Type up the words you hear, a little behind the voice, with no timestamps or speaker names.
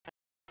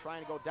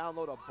trying to go down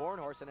low to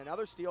Bornhorst, and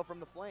another steal from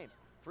the Flames.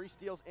 3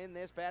 steals in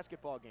this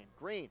basketball game.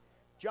 Green,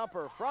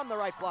 jumper from the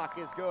right block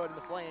is good, and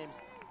the Flames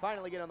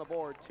finally get on the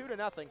board,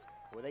 2-0,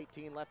 with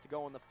 18 left to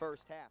go in the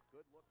first half.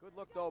 Good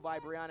look though by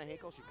Brianna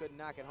Hinkle. She couldn't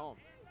knock it home.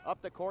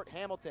 Up the court,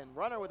 Hamilton,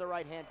 runner with the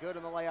right hand, good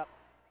in the layup.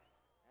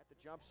 At the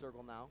jump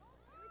circle now.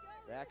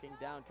 Backing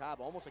down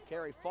Cobb, almost a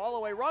carry, fall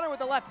away, runner with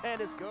the left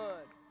hand is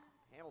good.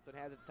 Hamilton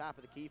has it at the top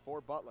of the key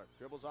for Butler.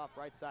 Dribbles off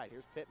right side,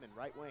 here's Pittman,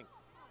 right wing.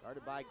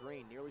 Guarded by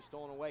Green, nearly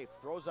stolen away.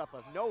 Throws up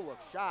a no-look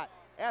shot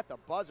at the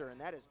buzzer, and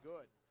that is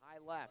good. High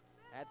left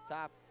at the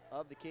top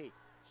of the key.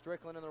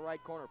 Strickland in the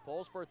right corner,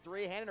 pulls for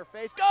 3, hand in her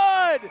face,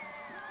 good!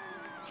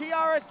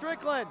 Kiara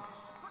Strickland,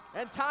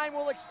 and time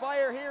will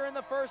expire here in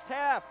the first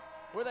half.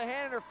 With a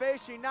hand in her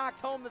face, she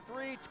knocked home the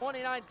 3,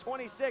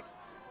 29-26.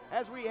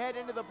 As we head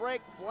into the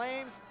break,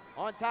 Flames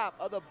on top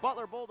of the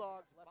Butler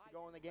Bulldogs. Left to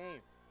go in the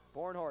game.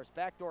 Bornhorst,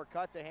 backdoor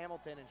cut to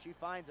Hamilton, and she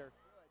finds her.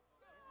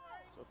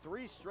 So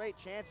 3 straight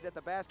chances at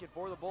the basket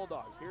for the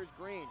Bulldogs. Here's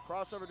Green,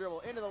 crossover dribble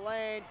into the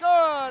lane, good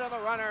on the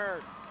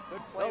runner.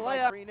 Good play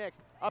by Green Nix.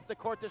 Up the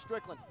court to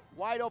Strickland,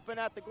 wide open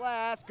at the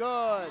glass,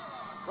 good.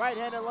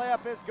 Right-handed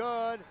layup is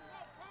good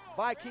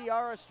by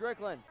Kiara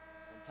Strickland.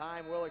 And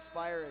time will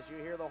expire as you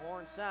hear the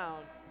horn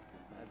sound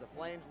as the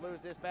Flames lose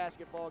this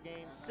basketball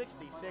game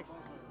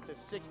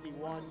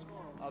 66-61.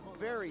 A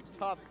very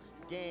tough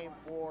game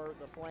for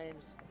the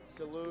Flames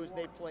to lose.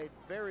 They played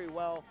very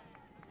well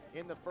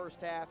in the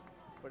first half,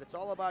 but it's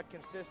all about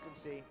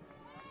consistency,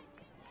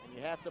 and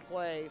you have to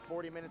play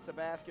 40 minutes of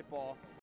basketball.